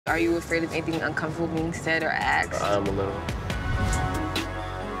Are you afraid of anything uncomfortable being said or asked? I'm a little.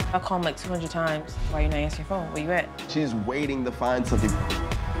 I call him like 200 times. Why you not answering your phone? Where you at? She's waiting to find something.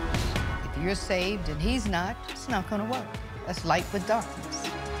 If you're saved and he's not, it's not gonna work. That's light with darkness.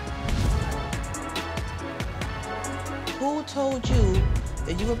 Who told you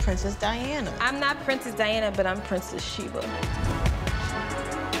that you were Princess Diana? I'm not Princess Diana, but I'm Princess Sheba.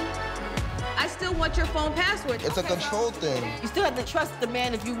 I still want your phone password. It's a control thing. You still have to trust the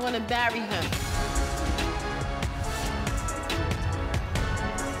man if you want to marry him.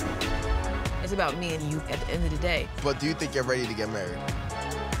 It's about me and you at the end of the day. But do you think you're ready to get married?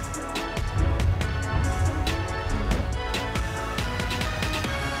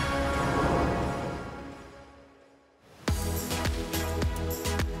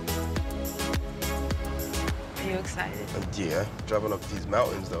 Are you excited? Yeah. Driving up these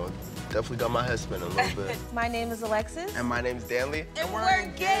mountains, though, definitely got my head spinning a little bit. My name is Alexis. And my name's Danley. And we're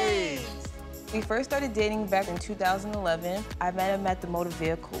engaged. We first started dating back in 2011. I met him at the motor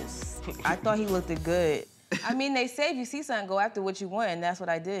vehicles. I thought he looked good. I mean, they say if you see something, go after what you want, and that's what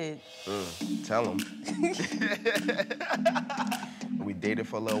I did. Tell him. We dated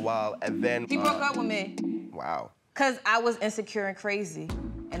for a little while, and then... He broke up with me. Wow. Because I was insecure and crazy,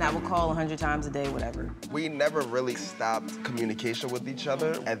 and I would call 100 times a day, whatever. We never really stopped communication with each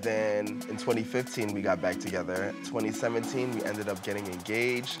other, and then in 2015, we got back together. 2017, we ended up getting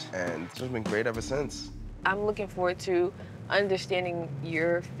engaged, and it's just been great ever since. I'm looking forward to understanding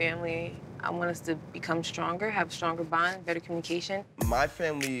your family. I want us to become stronger, have a stronger bond, better communication. My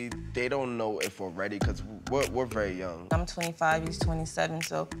family, they don't know if we're ready because we're very young. I'm 25, he's 27,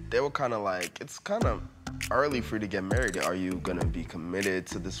 so. They were kind of like, it's kind of early for you to get married. Are you gonna be committed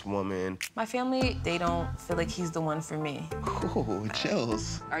to this woman? My family, they don't feel like he's the one for me. Ooh,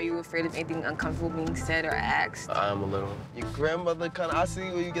 chills. Are you afraid of anything uncomfortable being said or asked? I'm a little. Your grandmother I see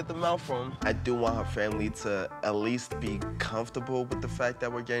where you get the mouth from. I do want her family to at least be comfortable with the fact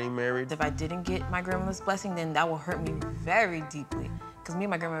that we're getting married. If I didn't get my grandmother's blessing, then that will hurt me very deeply. Because me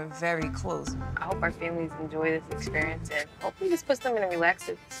and my grandma are very close. I hope our families enjoy this experience, and hopefully this puts them in a relaxed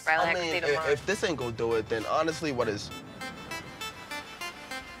state of mind. If this ain't gonna do it, then honestly, what is?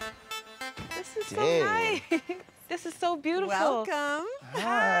 This is so Dang. nice. This is so beautiful. Welcome.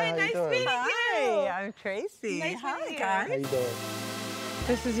 Hi, nice meeting you. Hi, I'm Tracy. Nice Hi, meeting you. guys. How you doing?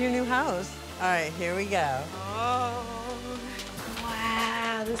 This is your new house. All right, here we go. Oh,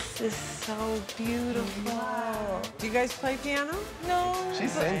 wow, this is so beautiful. Do you guys play piano? No. She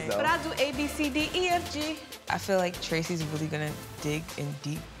sings, though. But I do A, B, C, D, E, F, G. I feel like Tracy's really gonna dig in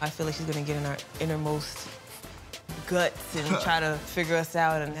deep. I feel like she's gonna get in our innermost guts and try to figure us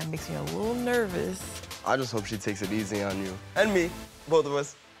out, and that makes me a little nervous. I just hope she takes it easy on you. And me, both of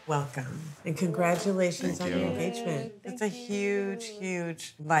us. Welcome, and congratulations Thank on you. your engagement. It's a huge,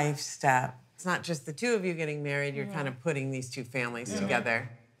 huge life step. It's not just the two of you getting married, you're kind of putting these two families together.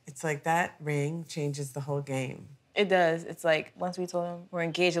 It's like that ring changes the whole game. It does. It's like, once we told him we're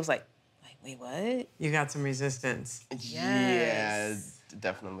engaged, it was like, wait, what? You got some resistance. Yeah,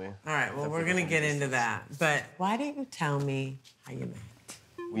 definitely. All right, well, we're gonna get into that. But why don't you tell me how you met?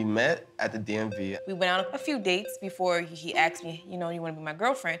 We met at the DMV. We went on a few dates before he asked me, you want to be my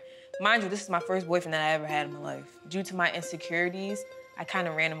girlfriend. Mind you, this is my first boyfriend that I ever had in my life. Due to my insecurities, I kind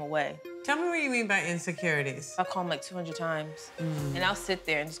of ran him away. Tell me what you mean by insecurities. I'll call him like 200 times, and I'll sit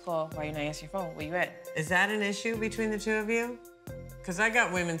there and just call, why you not answering your phone? Where you at? Is that an issue between the two of you? Because I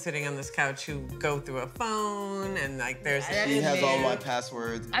got women sitting on this couch who go through a phone and like there's an She has all issue. my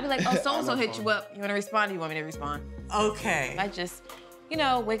passwords. I'd be like, oh, so-and-so hit you up. You want to respond or you want me to respond? Okay. I just,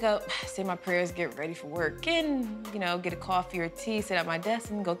 wake up, say my prayers, get ready for work, and, get a coffee or tea, sit at my desk,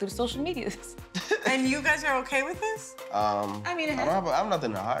 and go through the social medias. And you guys are okay with this? I mean, I have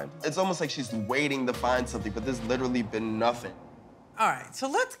nothing to hide. It's almost like she's waiting to find something, but there's literally been nothing. All right, so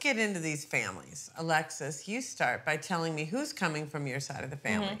let's get into these families. Alexis, you start by telling me who's coming from your side of the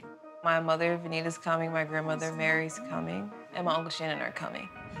family. My mother, Vanita's coming, my grandmother, Mary's coming, and my Uncle Shannon are coming.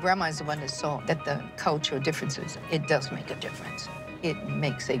 Grandma's the one that saw that the cultural differences, it does make a difference. It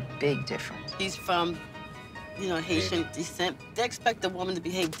makes a big difference. He's from, Haitian descent. They expect a woman to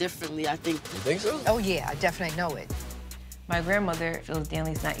behave differently, I think. You think so? Oh, yeah, I definitely know it. My grandmother feels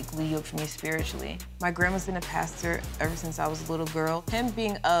Danley's not equally yoked for me spiritually. My grandma's been a pastor ever since I was a little girl. Him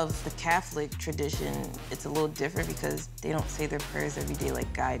being of the Catholic tradition, it's a little different because they don't say their prayers every day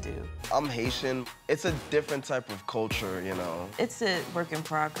like I do. I'm Haitian. It's a different type of culture, It's a work in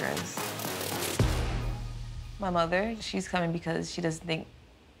progress. My mother, she's coming because she doesn't think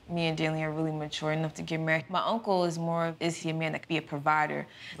me and Danley are really mature enough to get married. My uncle is more, is he a man that could be a provider?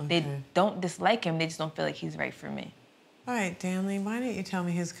 Okay. They don't dislike him, they just don't feel like he's right for me. All right, Danley, why don't you tell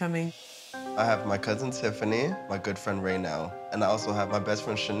me who's coming? I have my cousin Tiffany, my good friend Raynell, and I also have my best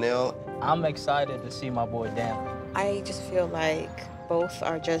friend Chanel. I'm excited to see my boy Danley. I just feel like both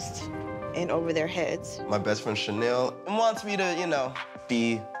are just in over their heads. My best friend Chanel wants me to, you know,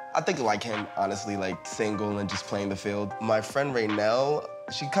 be, I think like him, honestly, like single and just playing the field. My friend Raynell,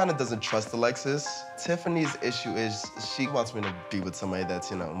 she kind of doesn't trust Alexis. Tiffany's issue is she wants me to be with somebody that's,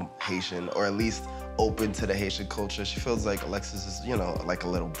 you know, Haitian, or at least open to the Haitian culture. She feels like Alexis is, you know, like a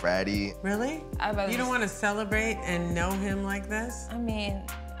little bratty. Really? You don't want to celebrate and know him like this? I mean,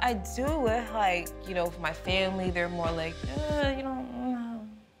 I do with, like, you know, for my family, they're more like, you know.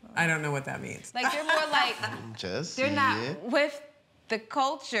 I don't know what that means. Like, they're more like, Just they're not with the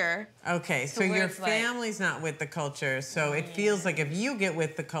culture. Okay, so your family's not with the culture, so it feels like if you get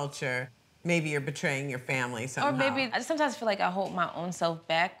with the culture, maybe you're betraying your family somehow. Or maybe I sometimes feel like I hold my own self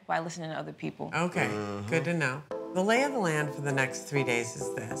back by listening to other people. Okay, good to know. The lay of the land for the next 3 days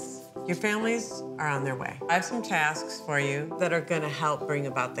is this. Your families are on their way. I have some tasks for you that are gonna help bring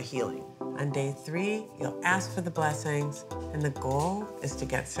about the healing. On day 3, you'll ask for the blessings, and the goal is to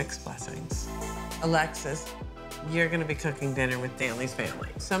get 6 blessings. Alexis, you're gonna be cooking dinner with Danley's family.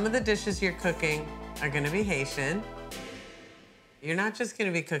 Some of the dishes you're cooking are gonna be Haitian. You're not just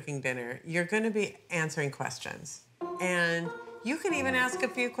gonna be cooking dinner, you're gonna be answering questions. And you can even ask a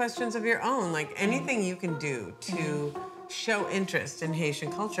few questions of your own, like anything you can do to show interest in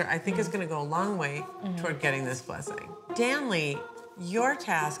Haitian culture, I think is gonna go a long way toward getting this blessing. Danley, your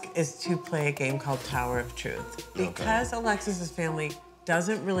task is to play a game called Tower of Truth. Because Alexis's family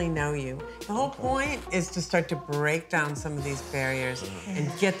doesn't really know you, the whole point is to start to break down some of these barriers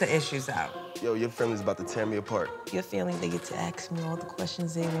and get the issues out. Yo, your family's about to tear me apart. Your family, they get to ask me all the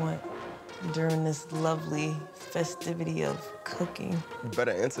questions they want during this lovely festivity of cooking. You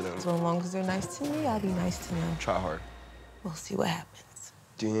better answer them. So long as they're nice to me, I'll be nice to them. Try hard. We'll see what happens.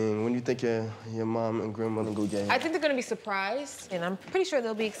 Dang, when do you think your mom and grandmother go get him? I think they're gonna be surprised, and I'm pretty sure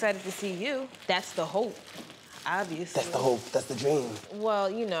they'll be excited to see you. That's the hope, obviously. That's the hope, that's the dream. Well,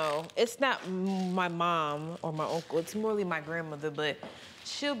 you know, it's not my mom or my uncle, it's more like my grandmother, but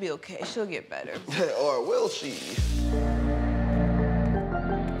she'll be okay, she'll get better. Or will she?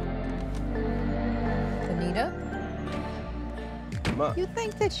 Anita, Ma. you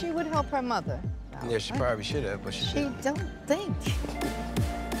think that she would help her mother? Yeah, she probably should have, but she didn't. don't think.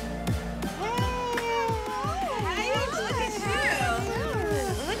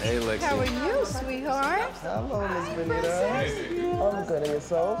 Hey, Lexi. How are you, sweetheart? Hello, Miss Benita. I'm good, and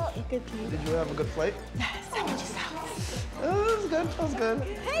yourself? Good. Did you have a good flight? Yes, how about yourself? It was good, it was good.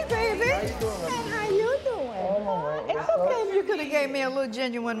 Hey, baby. How you doing? Hey, how you doing? I'm all right. It's okay if you could have gave me a little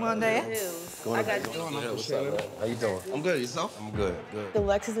genuine one day. I got you. What's up, man? How you doing? I'm good, yourself? I'm good, good. The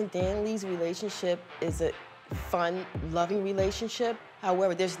Alexis and Danley's relationship is a fun, loving relationship.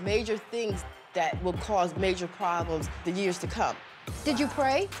 However, there's major things that will cause major problems the years to come. Did you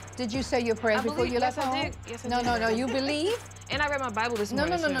pray? Did you say your prayers before you left home? Yes, I No, did. no, no. You believe? And I read my Bible this No,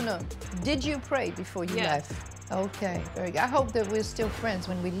 morning. no, no, no, no. Did you pray before you left? Okay, very good. I hope that we're still friends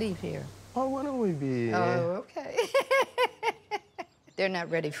when we leave here. Oh, why don't we be? Oh, okay. They're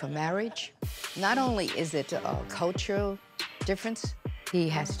not ready for marriage. Not only is it a cultural difference, he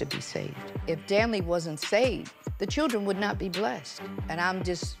has to be saved. If Danley wasn't saved, the children would not be blessed. And I'm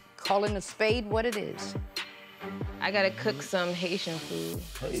just calling a spade what it is. I gotta cook some Haitian food.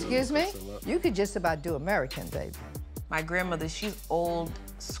 Excuse me? You could just about do American, baby. My grandmother, she's old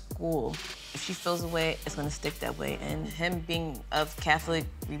school. If she feels a way, it's gonna stick that way. And him being of Catholic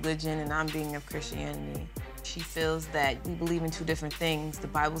religion and I'm being of Christianity, she feels that we believe in two different things. The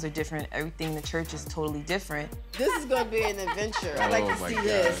Bibles are different, everything in the church is totally different. This is gonna be an adventure. I'd like to see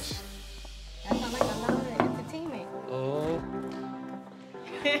this. That sounds like a lot of entertainment. Oh.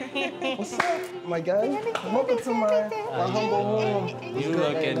 What's up, my guy? Welcome to my humble home. You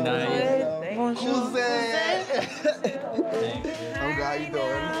looking nice. Who's that? I'm glad you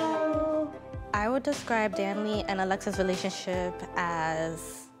doing. I would describe Danley and Alexis' relationship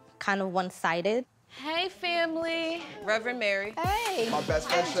as kind of one-sided. Hey, family. Reverend Mary. Hey. My best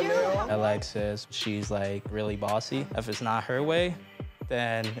friend Chanel. Alexis, she's like really bossy. If it's not her way,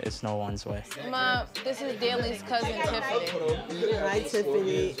 then it's no one's way. Mom, this is Danley's cousin, Tiffany. Hi,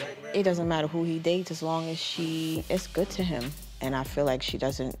 Tiffany. It doesn't matter who he dates as long as she is good to him. And I feel like she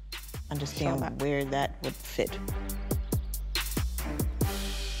doesn't understand where that would fit.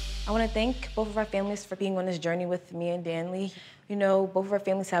 I want to thank both of our families for being on this journey with me and Danley. You know, both of our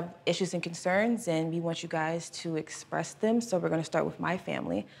families have issues and concerns, and we want you guys to express them, so we're going to start with my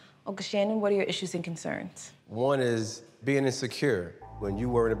family. Uncle Shannon, what are your issues and concerns? One is being insecure. when you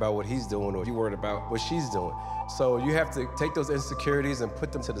worried about what he's doing or you worried about what she's doing. So you have to take those insecurities and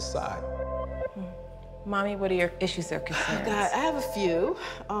put them to the side. Mommy, what are your issues or concerns? God, I have a few,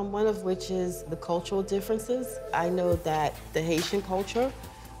 one of which is the cultural differences. I know that the Haitian culture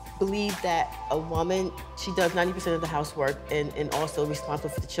believe that a woman, she does 90% of the housework and also responsible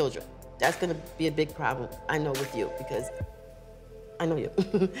for the children. That's gonna be a big problem, I know, with you, because I know you.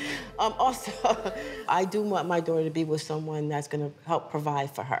 Also, I do want my daughter to be with someone that's gonna help provide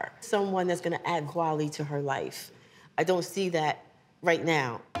for her, someone that's gonna add quality to her life. I don't see that right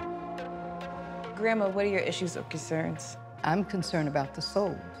now. Grandma, what are your issues or concerns? I'm concerned about the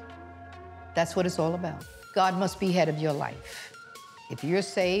souls. That's what it's all about. God must be head of your life. If you're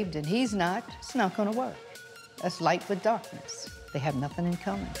saved and he's not, it's not gonna work. That's light with darkness. They have nothing in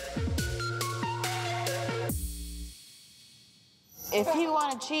common. If he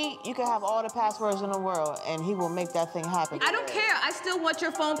want to cheat, you can have all the passwords in the world, and he will make that thing happen. I don't care. I still want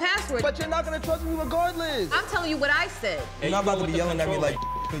your phone password. But you're not gonna trust me regardless. I'm telling you what I said. You're not about to be yelling at me like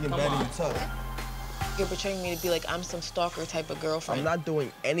putting your bed in your tub. You're portraying me to be like I'm some stalker type of girlfriend. I'm not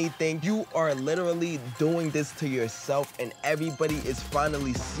doing anything. You are literally doing this to yourself, and everybody is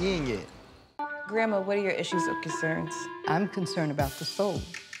finally seeing it. Grandma, what are your issues or concerns? I'm concerned about the soul.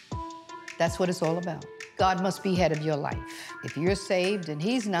 That's what it's all about. God must be head of your life. If you're saved and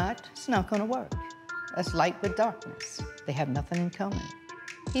he's not, it's not gonna work. That's light with darkness. They have nothing in common.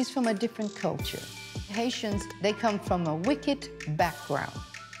 He's from a different culture. Haitians, they come from a wicked background.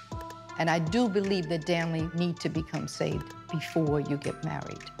 And I do believe that Danley need to become saved before you get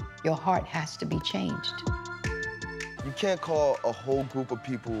married. Your heart has to be changed. You can't call a whole group of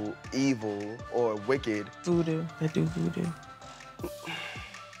people evil or wicked. Voodoo. They do voodoo.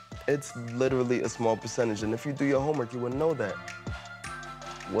 It's literally a small percentage, and if you do your homework, you would know that.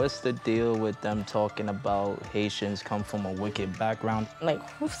 What's the deal with them talking about Haitians come from a wicked background? Like,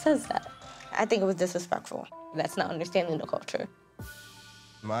 who says that? I think it was disrespectful. That's not understanding the culture.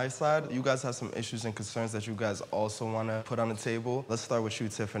 My side, you guys have some issues and concerns that you guys also want to put on the table. Let's start with you,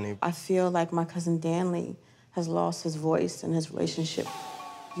 Tiffany. I feel like my cousin Danley has lost his voice in his relationship.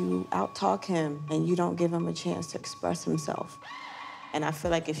 You out-talk him, and you don't give him a chance to express himself. And I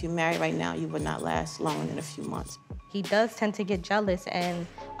feel like if you marry right now, you would not last longer than a few months. He does tend to get jealous and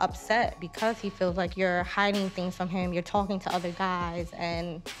upset because he feels like you're hiding things from him, you're talking to other guys,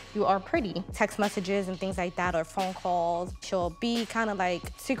 and you are pretty. Text messages and things like that, or phone calls. She'll be kind of like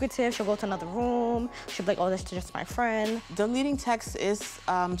secretive, she'll go to another room, she'll be like, oh, that's just my friend. Deleting texts is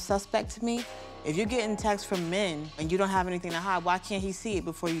suspect to me. If you're getting texts from men and you don't have anything to hide, why can't he see it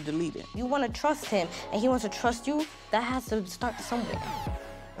before you delete it? You want to trust him, and he wants to trust you. That has to start somewhere.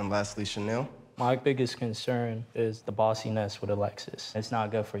 And lastly, Chanel. My biggest concern is the bossiness with Alexis. It's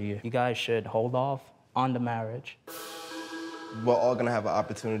not good for you. You guys should hold off on the marriage. We're all gonna have an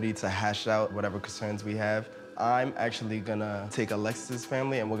opportunity to hash out whatever concerns we have. I'm actually gonna take Alexis'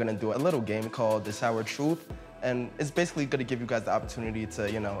 family and we're gonna do a little game called The Sour Truth. And it's basically gonna give you guys the opportunity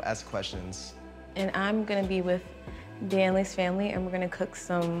to, ask questions. And I'm gonna be with Danley's family, and we're gonna cook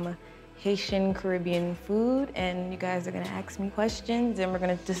some Haitian Caribbean food, and you guys are gonna ask me questions, and we're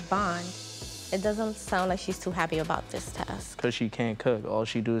gonna just bond. It doesn't sound like she's too happy about this task. Because she can't cook. All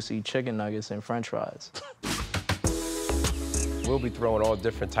she do is eat chicken nuggets and french fries. We'll be throwing all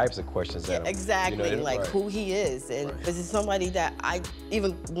different types of questions at him. Exactly, like who he is. And is it somebody that I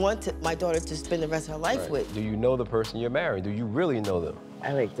even want my daughter to spend the rest of her life with? Do you know the person you're marrying? Do you really know them?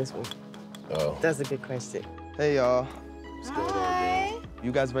 I like this one. Oh. That's a good question. Hey, y'all. What's going on, man?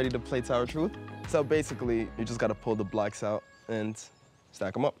 You guys ready to play Tower Truth? So basically, you just gotta pull the blocks out and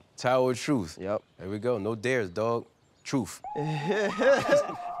stack them up. Tower of Truth. Yep. There we go. No dares, dog. Truth. I'm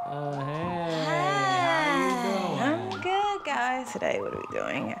good, guys. Today, what are we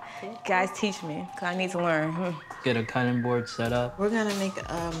doing? Guys, teach me, because I need to learn. Get a cutting board set up. We're gonna make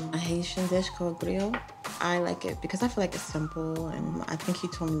a Haitian dish called griot. I like it because I feel like it's simple, and I think he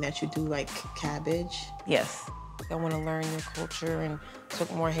told me that you do like cabbage. Yes. I want to learn your culture and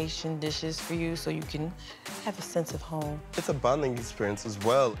cook more Haitian dishes for you so you can have a sense of home. It's a bonding experience as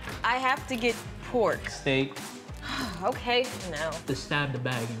well. I have to get pork. Steak. Okay, no. To stab the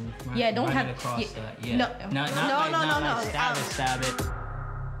bag and don't run have it across that. Yeah. No, Not like stab it.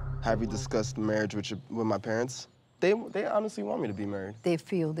 Have you discussed marriage with my parents? They honestly want me to be married. They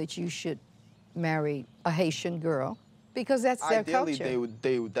feel that you should marry a Haitian girl because that's their culture.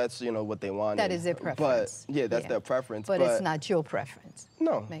 Ideally, that's what they want. That is their preference. But yeah, that's their preference. But it's not your preference.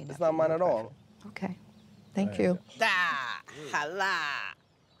 No, it's not mine at all. Okay, thank you.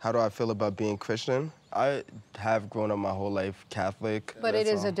 How do I feel about being Christian? I have grown up my whole life Catholic. But it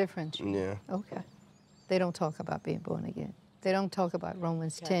is a difference. Yeah. Okay. They don't talk about being born again. They don't talk about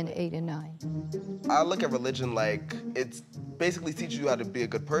Romans 10, 8, and 9. I look at religion like it basically teaches you how to be a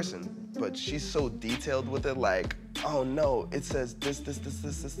good person, but she's so detailed with it, like, oh no, it says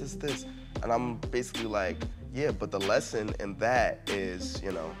this. And I'm basically like, yeah, but the lesson in that is,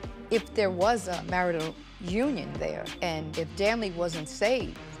 you know. If there was a marital union there, and if Danley wasn't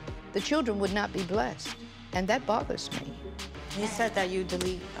saved, the children would not be blessed. And that bothers me. You said that you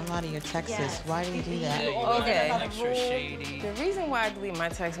delete a lot of your texts. Yes. Why do you do that? Okay. Extra shady. The reason why I delete my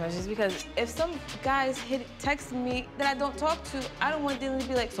text messages is because if some guys text me that I don't talk to, I don't want them to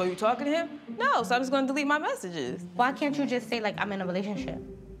be like, so you talking to him? No, so I'm just gonna delete my messages. Why can't you just say, like, I'm in a relationship?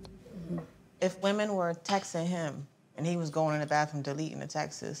 If women were texting him and he was going in the bathroom deleting the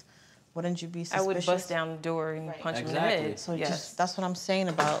texts, wouldn't you be suspicious? I would bust down the door and punch him in the head. So that's what I'm saying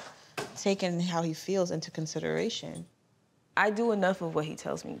about taking how he feels into consideration. I do enough of what he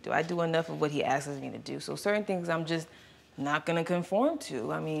tells me to do. I do enough of what he asks me to do. So certain things I'm just not gonna conform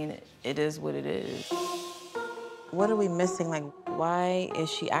to. I mean, it is what it is. What are we missing? Like, why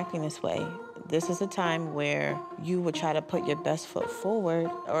is she acting this way? This is a time where you would try to put your best foot forward,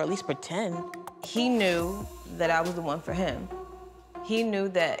 or at least pretend. He knew that I was the one for him. He knew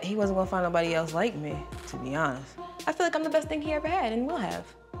that he wasn't gonna find nobody else like me, to be honest. I feel like I'm the best thing he ever had and will have.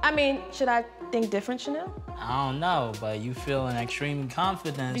 I mean, should I think different, Chanel? I don't know, but you feel an extreme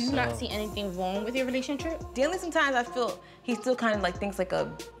confidence. Do you not see anything wrong with your relationship? Danley, sometimes I feel he still kind of like thinks like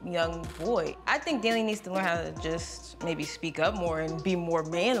a young boy. I think Danley needs to learn how to just maybe speak up more and be more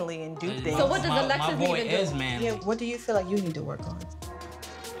manly and do things. So what does Alexis need to do? My boy is manly. Yeah, what do you feel like you need to work on?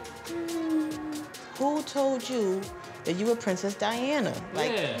 Who told you that you were Princess Diana?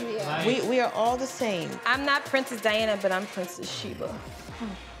 Like, we are all the same. I'm not Princess Diana, but I'm Princess Sheba.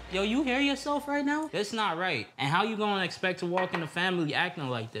 Yo, you hear yourself right now? That's not right. And how you gonna expect to walk in the family acting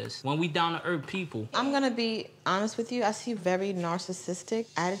like this when we down to earth people? I'm gonna be honest with you. I see very narcissistic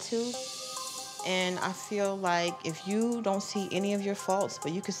attitude. And I feel like if you don't see any of your faults,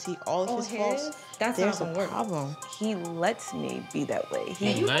 but you can see all of his faults, there's a problem. He lets me be that way.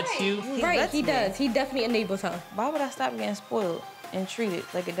 He lets you? Right, he does. He definitely enables her. Why would I stop getting spoiled and treated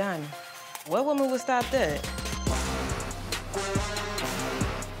like a diamond? What woman would stop that?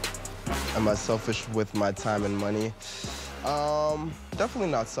 Am I selfish with my time and money?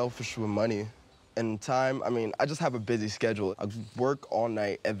 Definitely not selfish with money. And time, I mean, I just have a busy schedule. I work all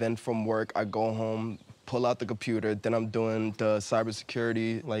night, and then from work, I go home, pull out the computer, then I'm doing the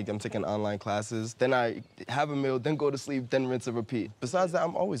cybersecurity, like I'm taking online classes. Then I have a meal, then go to sleep, then rinse and repeat. Besides that,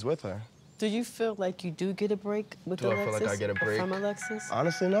 I'm always with her. Do you feel like you do get a break with Alexis? Do I feel like I get a break? From Alexis?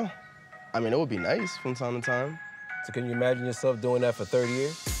 Honestly, no. I mean, it would be nice from time to time. So can you imagine yourself doing that for 30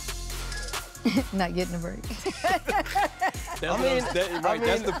 years? Not getting a break.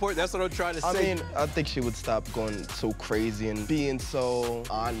 That's the point. That's what I'm trying to say. I mean, I think she would stop going so crazy and being so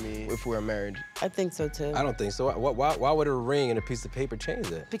on me if we were married. I think so, too. I don't think so. Why would a ring and a piece of paper change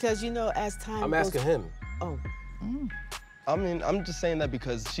that? Because, you know, as time I'm goes... asking him. Oh. I mean, I'm just saying that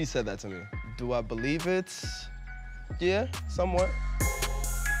because she said that to me. Do I believe it? Yeah, somewhat.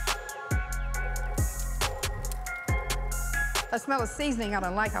 I smell a seasoning I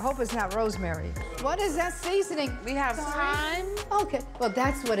don't like. I hope it's not rosemary. What is that seasoning? We have time. Okay, well,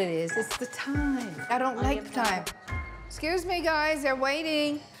 that's what it is. It's the time. I don't like time. Excuse me, guys, they're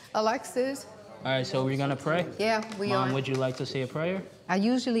waiting. Alexis. All right, so we're gonna pray? Yeah, we are. Mom, would you like to say a prayer? I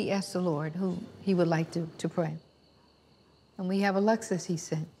usually ask the Lord who he would like to pray. And we have Alexis, he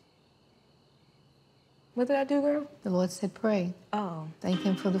said. What did I do, girl? The Lord said pray. Oh. Thank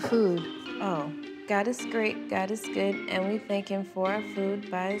him for the food. Oh. God is great, God is good, and we thank him for our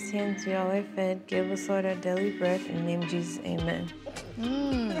food. By his hands we all are fed. Give us, Lord, our daily bread. In the name of Jesus, amen.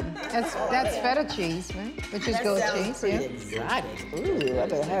 That's feta cheese, right? Which is goat cheese, yeah. Exotic. Ooh, I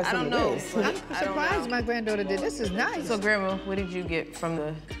better have some of this. I'm surprised my granddaughter did. This is nice. So, Grandma, what did you get from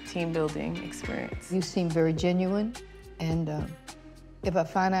the team building experience? You seem very genuine, and if I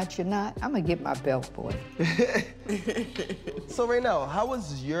find out you're not, I'm gonna get my belt, boy. So right now, how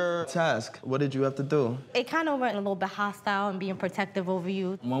was your task? What did you have to do? It kind of went a little bit hostile and being protective over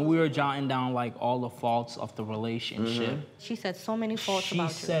you. When we were jotting down like all the faults of the relationship, She said so many faults about you.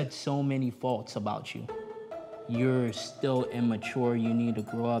 She said so many faults about you. You're still immature, you need to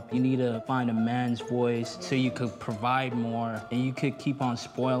grow up. You need to find a man's voice so you could provide more and you could keep on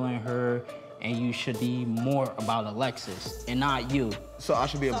spoiling her, and you should be more about Alexis and not you. So I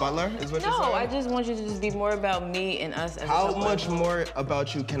should be a butler, is what you're saying? No, I just want you to just be more about me and us as a How couple. much more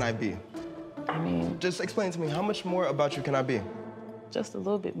about you can I be? I mean, Just explain to me, how much more about you can I be? just a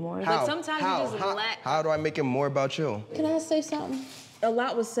little bit more. How? Like sometimes How? you just lack. How do I make it more about you? Can I say something? A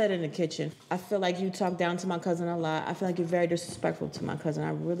lot was said in the kitchen. I feel like you talk down to my cousin a lot. I feel like you're very disrespectful to my cousin. I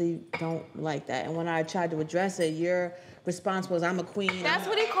really don't like that. And when I tried to address it, your response was, I'm a queen. That's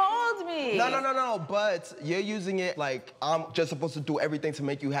what he called me. No, but you're using it like I'm just supposed to do everything to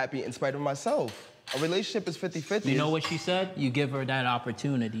make you happy in spite of myself. A relationship is 50-50. You know what she said? You give her that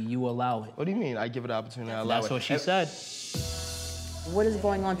opportunity, you allow it. What do you mean? I give her the opportunity, I allow it. That's what she said. What is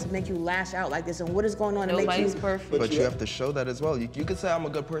going on to make you lash out like this? And what is going on to make you... Nobody's perfect. But you have to show that as well. You can say I'm a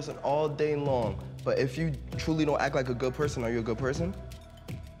good person all day long, but if you truly don't act like a good person, are you a good person?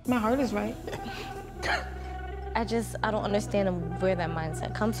 My heart is right. I don't understand where that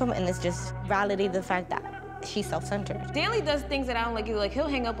mindset comes from, and it's just validate the fact that she's self-centered. Danley does things that I don't like. Like, he'll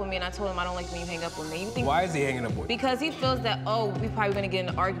hang up with me, and I told him I don't like when you hang up with me. You think Why is he hanging up with you? Because he feels that, oh, we probably gonna get in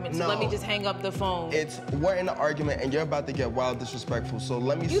an argument, so let me just hang up the phone. We're in an argument, and you're about to get wild disrespectful, so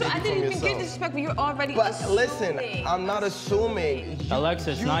let me save you from yourself. I didn't even get disrespectful. You're already assuming. Listen, I'm not assuming.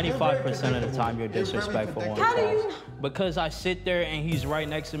 Alexis, 95% of the time you're disrespectful. How do you? Because I sit there and he's right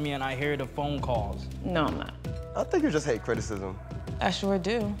next to me and I hear the phone calls. No, I'm not. I think you just hate criticism. I sure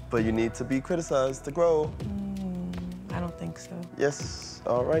do. But you need to be criticized to grow. I don't think so. Yes,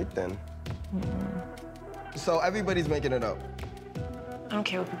 all right then. So everybody's making it up. I don't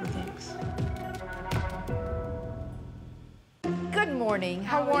care what people think. Good morning.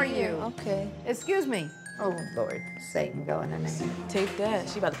 How are you? Okay. Excuse me. Oh, Lord. Satan, go in the name. Take that.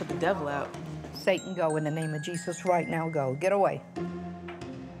 She about to put the devil out. Satan, go in the name of Jesus right now. Go. Get away.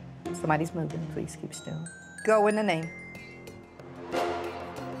 Somebody's moving. Please keep still. Go in the name.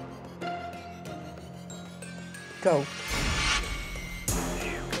 Go.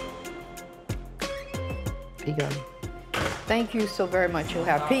 Be gone. Thank you so very much. You'll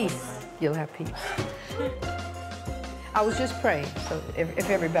have peace. You'll have peace. I was just praying, so if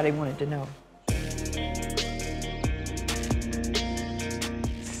everybody wanted to know.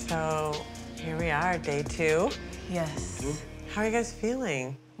 So here we are, day 2. Yes. How are you guys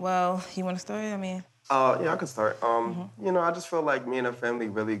feeling? Well, you want to start? I mean. Yeah, I could start. You know, I just feel like me and her family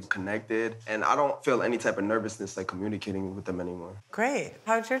really connected, and I don't feel any type of nervousness like communicating with them anymore. Great.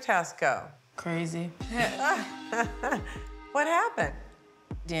 How'd your task go? Crazy. What happened?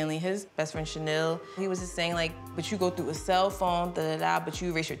 Danley, his best friend Chanel, he was just saying like, but you go through a cell phone, but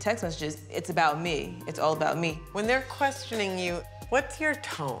you erase your text messages. It's about me. It's all about me. When they're questioning you, what's your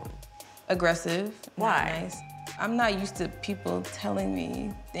tone? Aggressive. Why? Not nice. I'm not used to people telling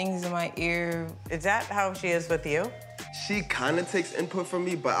me things in my ear. Is that how she is with you? She kind of takes input from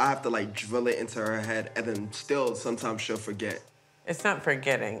me, but I have to like drill it into her head, and then still sometimes she'll forget. It's not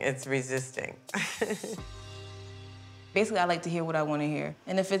forgetting, it's resisting. Basically, I like to hear what I want to hear.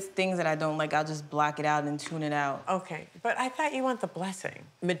 And if it's things that I don't like, I'll just block it out and tune it out. Okay, but I thought you want the blessing.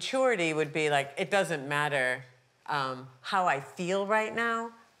 Maturity would be like, it doesn't matter how I feel right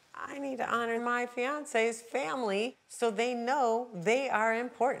now. I need to honor my fiance's family so they know they are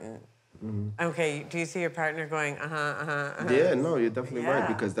important. Okay, do you see your partner going, Yeah, no, you're definitely right,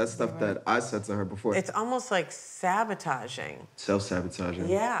 because that's stuff that I said to her before. It's almost like sabotaging. Self-sabotaging.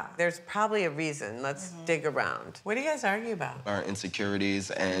 Yeah, there's probably a reason. Let's dig around. What do you guys argue about? Our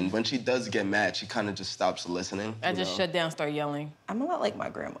insecurities, and when she does get mad, she kind of just stops listening. I just shut down, start yelling. I'm a lot like my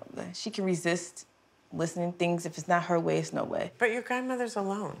grandmother. She can resist listening to things. If it's not her way, it's no way. But your grandmother's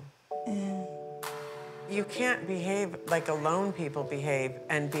alone. You can't behave like alone people behave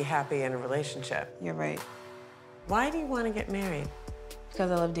and be happy in a relationship. You're right. Why do you want to get married? Because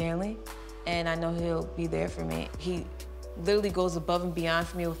I love Danley, and I know he'll be there for me. He literally goes above and beyond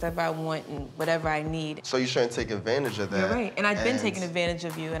for me with whatever I want and whatever I need. So you shouldn't take advantage of that. You're right, and I've been taking advantage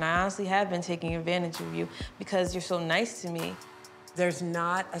of you, and I honestly have been taking advantage of you because you're so nice to me. There's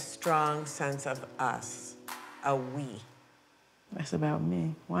not a strong sense of us, a we. That's about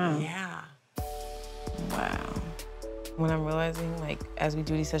me. Wow. Yeah. Wow. When I'm realizing, like, as we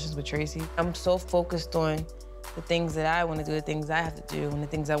do these sessions with Tracy, I'm so focused on the things that I want to do, the things I have to do, and the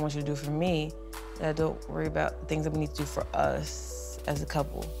things I want you to do for me, that I don't worry about the things that we need to do for us as a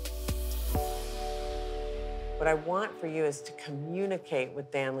couple. What I want for you is to communicate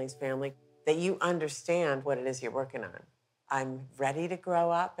with Danley's family that you understand what it is you're working on. I'm ready to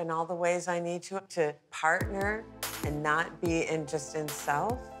grow up in all the ways I need to partner and not be just in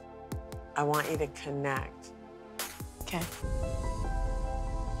self. I want you to connect. Okay.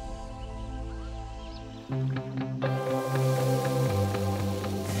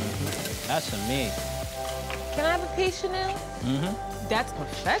 That's a me. Can I have a piece, Chanel? That's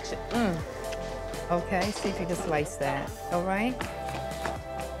perfection. Okay, see if you can slice that. All right?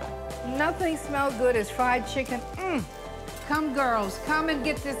 Nothing smells good as fried chicken. Come, girls, come and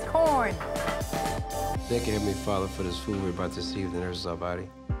get this corn. Thank you, Heavenly Father, for this food we're about to receive the nurses our body.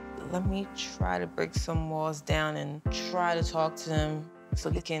 Let me try to break some walls down and try to talk to them so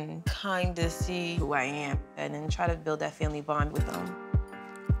they can kind of see who I am and then try to build that family bond with them.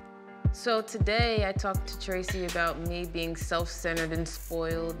 So today I talked to Tracy about me being self-centered and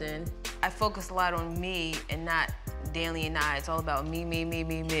spoiled, and I focus a lot on me and not Danley and I. It's all about me, me, me,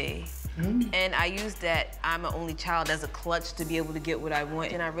 me, me. And I used that I'm an only child as a clutch to be able to get what I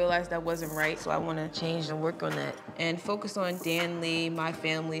want. And I realized that wasn't right, so I want to change and work on that. And focus on Danley, my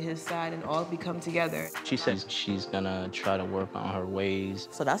family, his side, and all become together. She says she's gonna try to work on her ways.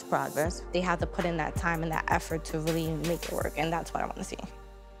 So that's progress. They have to put in that time and that effort to really make it work, and that's what I want to see.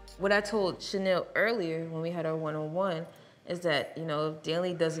 What I told Chanel earlier when we had our one-on-one is that, you know, if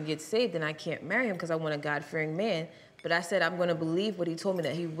Danley doesn't get saved, then I can't marry him because I want a God-fearing man. But I said I'm gonna believe what he told me,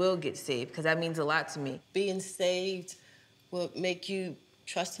 that he will get saved, because that means a lot to me. Being saved will make you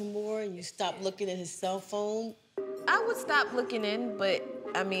trust him more and you stop looking at his cell phone. I would stop looking in, but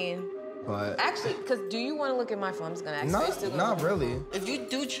I mean, But actually, because do you want to look at my phone? I'm just gonna ask you. not really. If you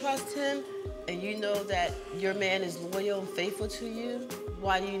do trust him and you know that your man is loyal and faithful to you,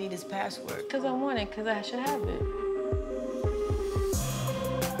 why do you need his password? Because I want it, because I should have it.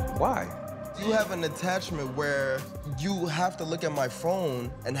 Why? You have an attachment where you have to look at my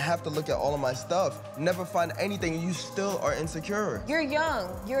phone and have to look at all of my stuff, never find anything, and you still are insecure. You're young.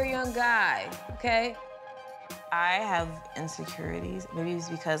 You're a young guy, okay? I have insecurities. Maybe it's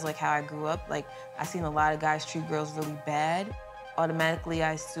because, like, how I grew up. Like, I've seen a lot of guys treat girls really bad. Automatically,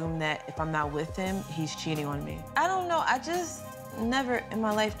 I assume that if I'm not with him, he's cheating on me. I don't know. I just never in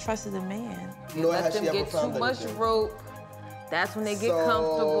my life trusted a man. Nor Let has them she ever get too found much anything. rope. That's when they get So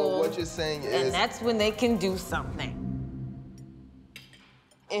comfortable. what you're saying is... And that's when they can do something.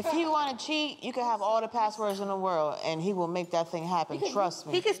 If he want to cheat, you can have all the passwords in the world, and he will make that thing happen. Trust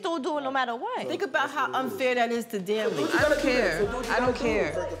me. He can still do it no matter what. Think about how unfair that is to Danley. I don't care. I don't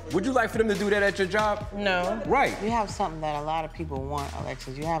care. Would you like for them to do that at your job? No. Right. You have something that a lot of people want,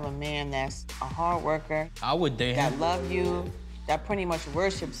 Alexis. You have a man that's a hard worker, I would date that him. love you, that pretty much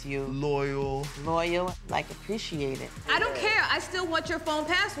worships you, loyal. like appreciate it. I don't care. I still want your phone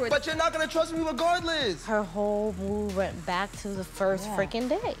password. But you're not gonna trust me regardless. Her whole move went back to the first freaking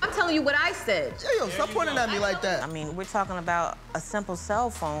day. I'm telling you what I said. Yo, stop pointing at me like that. I mean, we're talking about a simple cell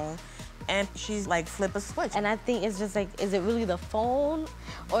phone, and she's like, flip a switch. And I think it's just like, is it really the phone,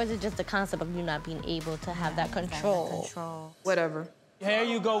 or is it just the concept of you not being able to have that control? Whatever. Here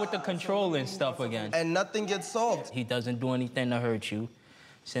you go with the controlling stuff again. And nothing gets solved. He doesn't do anything to hurt you.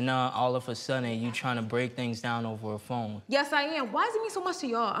 So now all of a sudden you trying to break things down over a phone. Yes, I am. Why does it mean so much to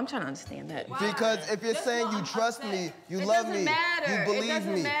y'all? I'm trying to understand that. Because if you're saying you trust me, you love me, you believe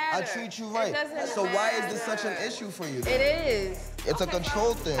me, I treat you right. So why is this such an issue for you? It is. It's a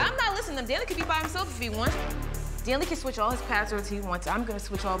control thing. I'm not listening to him. Danley could be by himself if he wants. Danley can switch all his passwords he wants. I'm gonna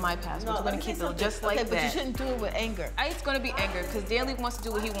switch all my passwords. We're gonna keep it just like that. But you shouldn't do it with anger. It's gonna be anger, because Danley wants to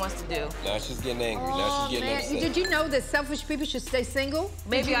do what he wants to do. Now she's getting angry. Now she's getting upset. Did you know that selfish people should stay single?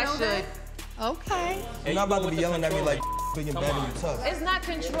 Maybe I should. Okay. You're not about to be yelling at me like big and bad and you tough. It's not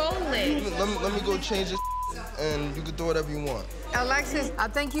controlling. Let me go change this and you can do whatever you want. Alexis, I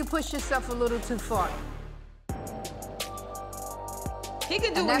think you pushed yourself a little too far. He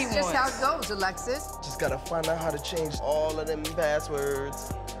can do what he wants. That's just how it goes, Alexis. Just gotta find out how to change all of them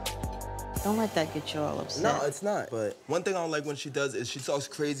passwords. Don't let that get you all upset. No, it's not. But one thing I don't like when she does is she talks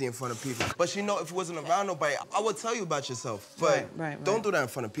crazy in front of people. But she know if it wasn't around nobody, I would tell you about yourself. But right. don't do that in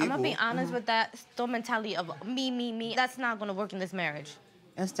front of people. I'm gonna be honest with that. Still mentality of me, me, me. That's not gonna work in this marriage.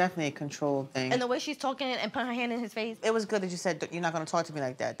 It's definitely a control thing. And the way she's talking and putting her hand in his face. It was good that you said you're not gonna talk to me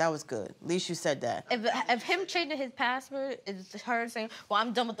like that. That was good. At least you said that. If him changing his password is her saying, well,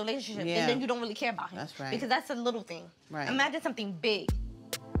 I'm done with the relationship, and then you don't really care about him. That's right. Because that's a little thing. Right. Imagine something big.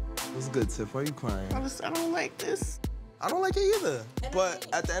 What's good, Tiff? Why are you crying? I don't like this. I don't like it either. But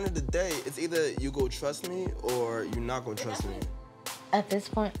at the end of the day, it's either you go trust me or you're not gonna trust me. At this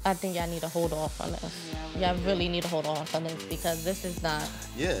point, I think y'all need to hold off on this. Y'all really need to hold off on this because this is not...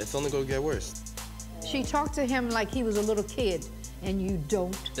 Yeah, it's only gonna get worse. She talked to him like he was a little kid, and you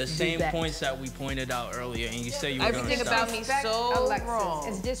don't The same points that we pointed out earlier, and you say you were gonna Everything stop. about me so Alexis, wrong.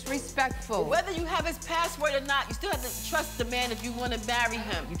 it's disrespectful. Whether you have his password or not, you still have to trust the man if you want to marry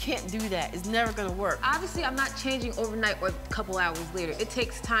him. You can't do that. It's never gonna work. Obviously, I'm not changing overnight or a couple hours later. It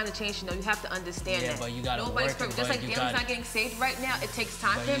takes time to change, you know. You have to understand that. Yeah, but you gotta Nobody's work it, perfect. Just but like you Danley's gotta- not getting saved right now, it takes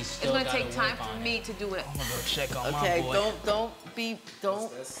time But for you him. It's still gonna gotta take time work for on me to do it. I'm gonna go check on Okay, my boy.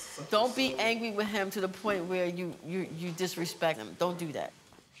 don't be angry with him to the point where you disrespect him. Don't do that.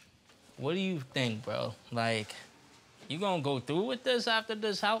 What do you think, bro? Like, You gonna go through with this after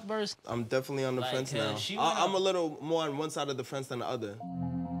this outburst? I'm definitely on the fence now. I'm a little more on one side of the fence than the other.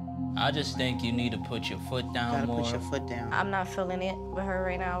 I just think you need to put your foot down more. Put your foot down. I'm not feeling it with her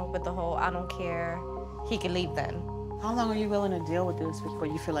right now, with the whole I don't care. He can leave then. How long are you willing to deal with this before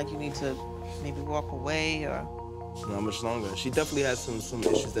you feel like you need to maybe walk away or? Not much longer. She definitely has some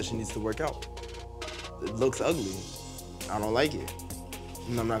issues that she needs to work out. It looks ugly. I don't like it.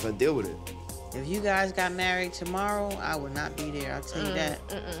 And I'm not gonna deal with it. If you guys got married tomorrow, I would not be there, I'll tell you that.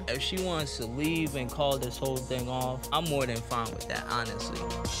 If she wants to leave and call this whole thing off, I'm more than fine with that, honestly.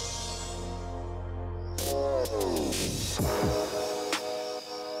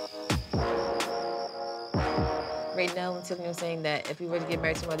 Right now, when Tiffany was saying that if we were to get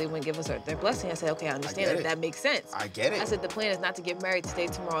married tomorrow, they wouldn't give us their blessing, I said, okay, I understand that. That makes sense. I get it. I said, the plan is not to get married, to stay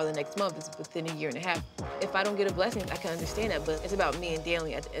tomorrow or the next month. It's within a year and a half. If I don't get a blessing, I can understand that, but it's about me and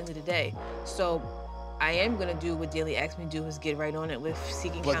Danley at the end of the day. So I am gonna do what Danley asked me to do, is get right on it with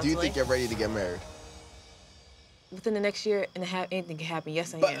seeking counseling. But do you think you're ready to get married? Within the next year and a half, anything can happen.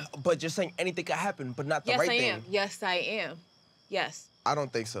 Yes, I am. But you're saying anything could happen, but not the right thing. Yes, I am. Yes, I am. Yes. I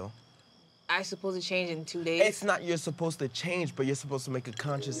don't think so. I'm supposed to change in 2 days. It's not you're supposed to change, but you're supposed to make a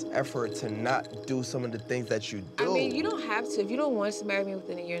conscious effort to not do some of the things that you do. I mean, you don't have to. If you don't want to marry me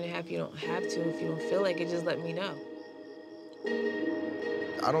within a year and a half, you don't have to. If you don't feel like it, just let me know.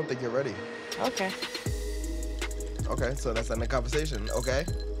 I don't think you're ready. Okay. Okay, so that's end the conversation, okay?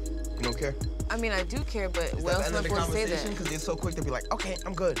 You don't care? I mean, I do care, but what else am I supposed to say then? Because you're so quick to be like, okay,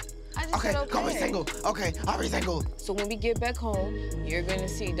 I'm good. I just said okay. Go be single. Okay, I'll be single. So when we get back home, you're gonna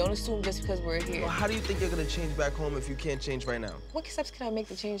see. Don't assume just because we're here. Well, how do you think you're gonna change back home if you can't change right now? What steps can I make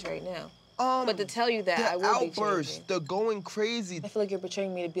to change right now? But to tell you that I will be changing. The going crazy. I feel like you're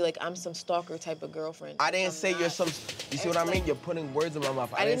portraying me to be like I'm some stalker type of girlfriend. I didn't say you're some. You see what I mean? You're putting words in my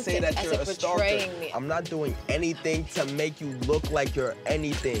mouth. I didn't say that you're a stalker. I'm not doing anything to make you look like you're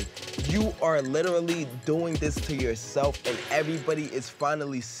anything. You are literally doing this to yourself, and everybody is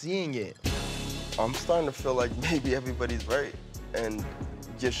finally seeing it. I'm starting to feel like maybe everybody's right, and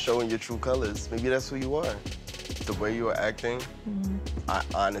you're showing your true colors. Maybe that's who you are. The way you are acting, I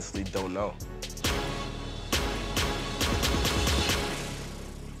honestly don't know.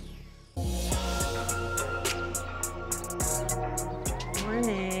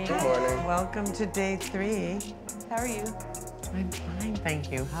 Morning. Good morning. Welcome to day 3. How are you? I'm fine,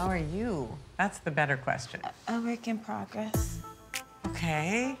 thank you. How are you? That's the better question. A work in progress.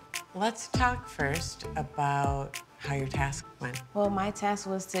 Okay, let's talk first about how your task went. Well, my task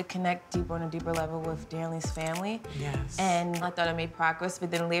was to connect deeper on a deeper level with Danley's family. Yes. And I thought I made progress, but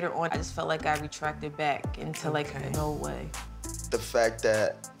then later on, I just felt like I retracted back into like an old way. The fact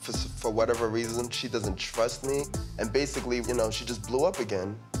that for whatever reason, she doesn't trust me, and basically, you know, she just blew up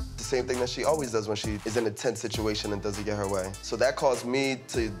again. The same thing that she always does when she is in a tense situation and doesn't get her way. So that caused me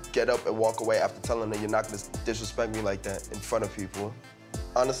to get up and walk away after telling her you're not gonna disrespect me like that in front of people.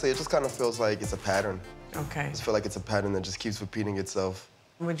 Honestly, it just kind of feels like it's a pattern. Okay. I just feel like it's a pattern that just keeps repeating itself.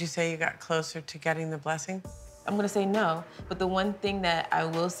 Would you say you got closer to getting the blessing? I'm gonna say no, but the one thing that I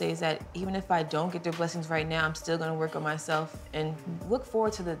will say is that even if I don't get their blessings right now, I'm still gonna work on myself and look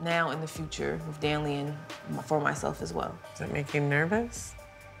forward to the now and the future with Danley and for myself as well. Does it make you nervous?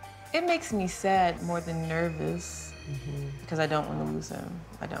 It makes me sad more than nervous because I don't want to lose him.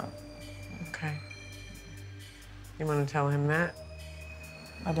 I don't. Okay. You want to tell him that?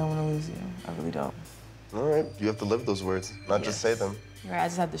 I don't want to lose you. I really don't. All right, you have to live those words, not just say them. Right, I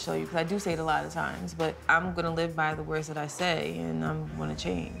just have to show you, because I do say it a lot of times, but I'm gonna live by the words that I say, and I'm gonna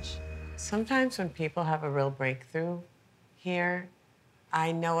change. Sometimes when people have a real breakthrough here,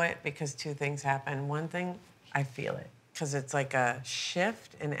 I know it because 2 things happen. One thing, I feel it, because it's like a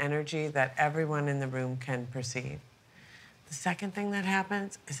shift in energy that everyone in the room can perceive. The second thing that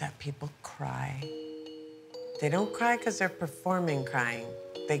happens is that people cry. They don't cry because they're performing crying.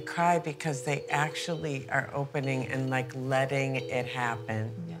 They cry because they actually are opening and like letting it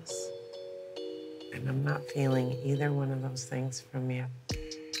happen. Yes. And I'm not feeling either one of those things from you.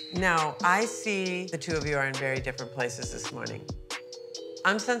 Now, I see the 2 of you are in very different places this morning.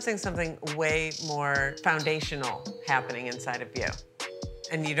 I'm sensing something way more foundational happening inside of you.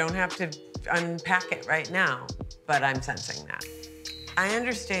 And you don't have to unpack it right now, but I'm sensing that. I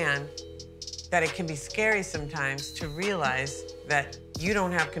understand that it can be scary sometimes to realize that you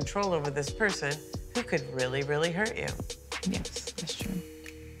don't have control over this person who could really, really hurt you. Yes, that's true.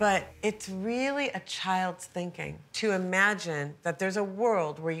 But it's really a child's thinking to imagine that there's a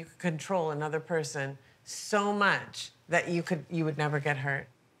world where you could control another person so much that you would never get hurt.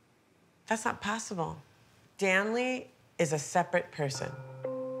 That's not possible. Danley is a separate person,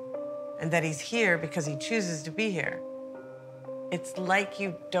 and that he's here because he chooses to be here. It's like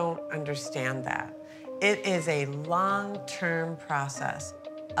you don't understand that. It is a long-term process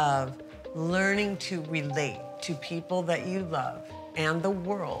of learning to relate to people that you love and the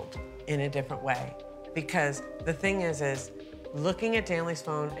world in a different way. Because the thing is looking at Danley's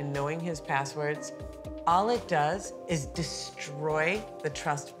phone and knowing his passwords, all it does is destroy the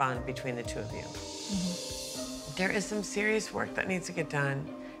trust bond between the two of you. There is some serious work that needs to get done.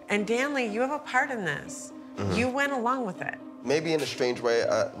 And Danley, you have a part in this. You went along with it. Maybe in a strange way,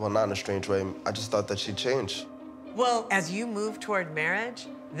 well, not in a strange way, I just thought that she'd change. Well, as you move toward marriage,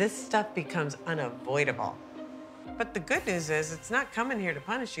 this stuff becomes unavoidable. But the good news is it's not coming here to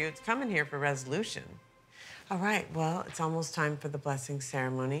punish you, it's coming here for resolution. All right, well, it's almost time for the blessing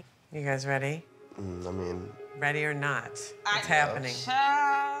ceremony. You guys ready? I mean... Ready or not, it's happening.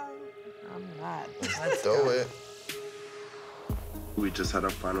 I'm not. Let's do it. We just had our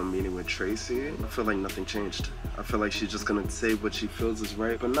final meeting with Tracy. I feel like nothing changed. I feel like she's just gonna say what she feels is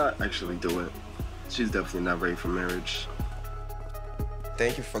right, but not actually do it. She's definitely not ready for marriage.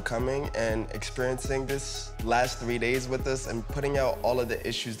 Thank you for coming and experiencing this last 3 days with us and putting out all of the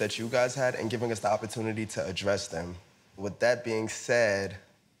issues that you guys had and giving us the opportunity to address them. With that being said,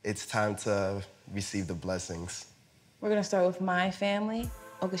 it's time to receive the blessings. We're gonna start with my family.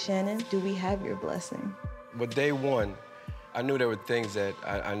 Uncle Shannon, do we have your blessing? But day one, I knew there were things that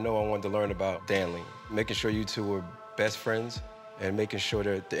I know I wanted to learn about Danley. Making sure you two were best friends and making sure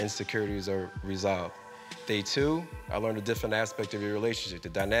that the insecurities are resolved. Day two, I learned a different aspect of your relationship, the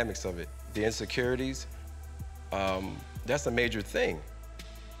dynamics of it. The insecurities, that's a major thing.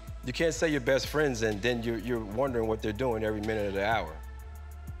 You can't say you're best friends and then you're wondering what they're doing every minute of the hour.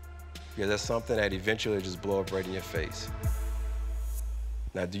 Because that's something that eventually will just blow up right in your face.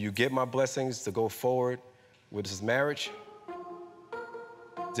 Now, do you get my blessings to go forward with this marriage?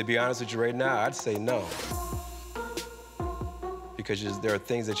 To be honest with you right now, I'd say no. Because there are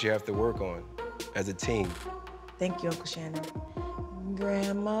things that you have to work on as a team. Thank you, Uncle Shannon.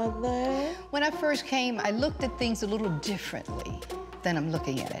 Grandmother? When I first came, I looked at things a little differently than I'm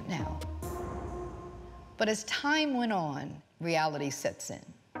looking at it now. But as time went on, reality sets in.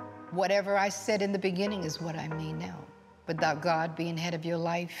 Whatever I said in the beginning is what I mean now. Without God being head of your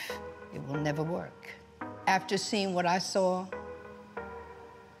life, it will never work. After seeing what I saw,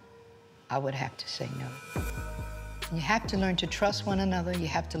 I would have to say no. You have to learn to trust one another. You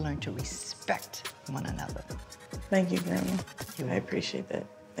have to learn to respect one another. Thank you, Grandma. I appreciate that.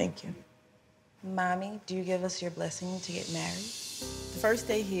 Thank you. Mommy, do you give us your blessing to get married? The first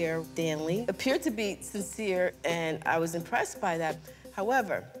day here, Danley appeared to be sincere, and I was impressed by that.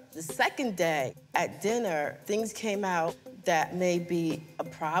 However, the second day at dinner, things came out that may be a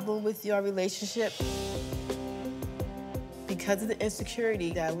problem with your relationship because of the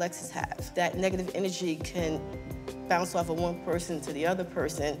insecurity that Alexis has. That negative energy can bounce off of one person to the other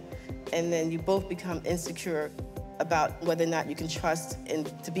person, and then you both become insecure about whether or not you can trust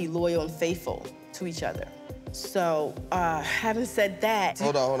and to be loyal and faithful to each other. So, having said that...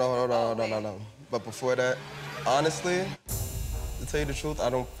 Hold on. But before that, honestly, to tell you the truth, I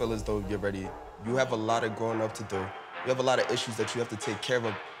don't feel as though you're ready. You have a lot of growing up to do. You have a lot of issues that you have to take care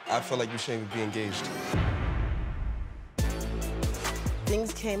of. I feel like you shouldn't be engaged.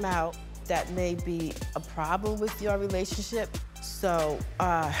 Things came out that may be a problem with your relationship. So,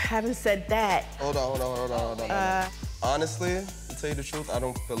 having said that... Hold on. Honestly, to tell you the truth, I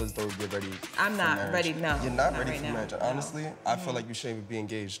don't feel as though you're ready I'm not ready, no. You're not ready for marriage. Honestly, I feel like you shouldn't be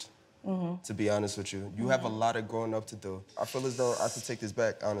engaged, to be honest with you. You have a lot of growing up to do. I feel as though I have to take this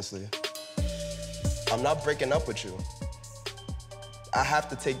back, honestly. I'm not breaking up with you. I have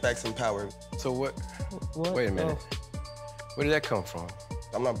to take back some power. So what? Wait a minute. Where did that come from?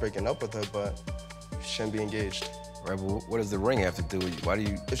 I'm not breaking up with her, but she shouldn't be engaged. Right, but what does the ring have to do with you? Why do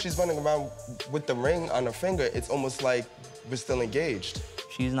you... If she's running around with the ring on her finger, it's almost like we're still engaged.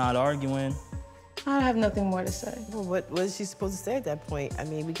 She's not arguing. I have nothing more to say. Well, what is she supposed to say at that point? I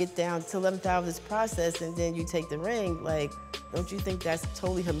mean, we get down to 11th hour of this process, and then you take the ring. Like, don't you think that's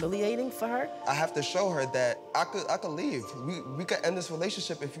totally humiliating for her? I have to show her that I could leave. We could end this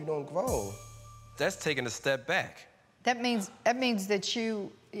relationship if you don't grow. That's taking a step back. That means that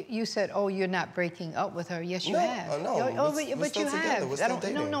you said, oh, you're not breaking up with her. Yes, you have. No, we're still together. We're still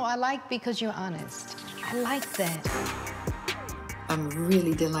dating. No, I like because you're honest. I like that. I'm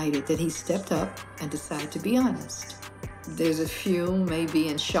really delighted that he stepped up and decided to be honest. There's a few may be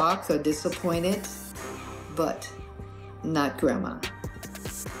in shock or disappointed, but not Grandma.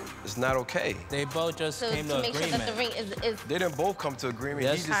 It's not okay. They both just came to make agreement. sure that the ring is... They didn't both come to agreement.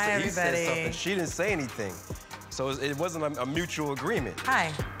 Yes. He said something. She didn't say anything. So it wasn't a mutual agreement.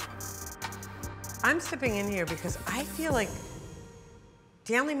 Hi. I'm stepping in here because I feel like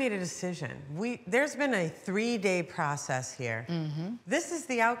Danley made a decision. There's been a 3-day process here. This is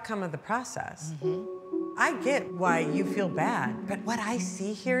the outcome of the process. I get why you feel bad, but what I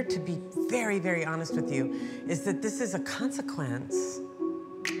see here, to be very, very honest with you, is that this is a consequence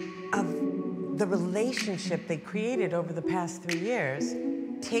of the relationship they created over the past 3 years.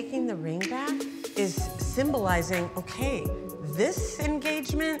 Taking the ring back is symbolizing, okay, this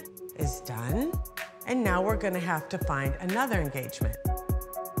engagement is done, and now we're gonna have to find another engagement.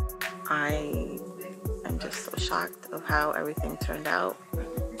 I am just so shocked of how everything turned out.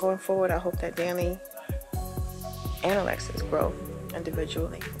 Going forward, I hope that Danley and Alexis grow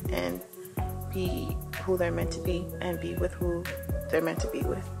individually and be who they're meant to be and be with who they're meant to be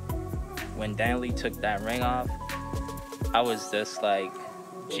with. When Danley took that ring off, I was just like,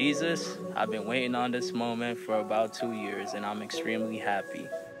 Jesus, I've been waiting on this moment for about 2 years, and I'm extremely happy.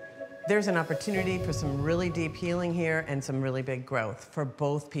 There's an opportunity for some really deep healing here and some really big growth for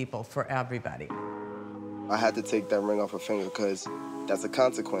both people, for everybody. I had to take that ring off her finger because that's a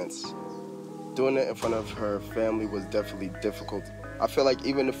consequence. Doing it in front of her family was definitely difficult. I feel like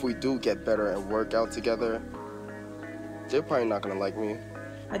even if we do get better and work out together, they're probably not gonna like me.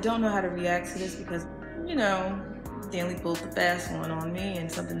 I don't know how to react to this because, you know, Danley pulled the fast one on me and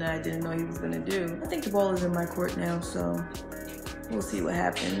something that I didn't know he was gonna do. I think the ball is in my court now, so we'll see what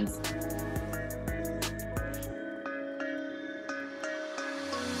happens.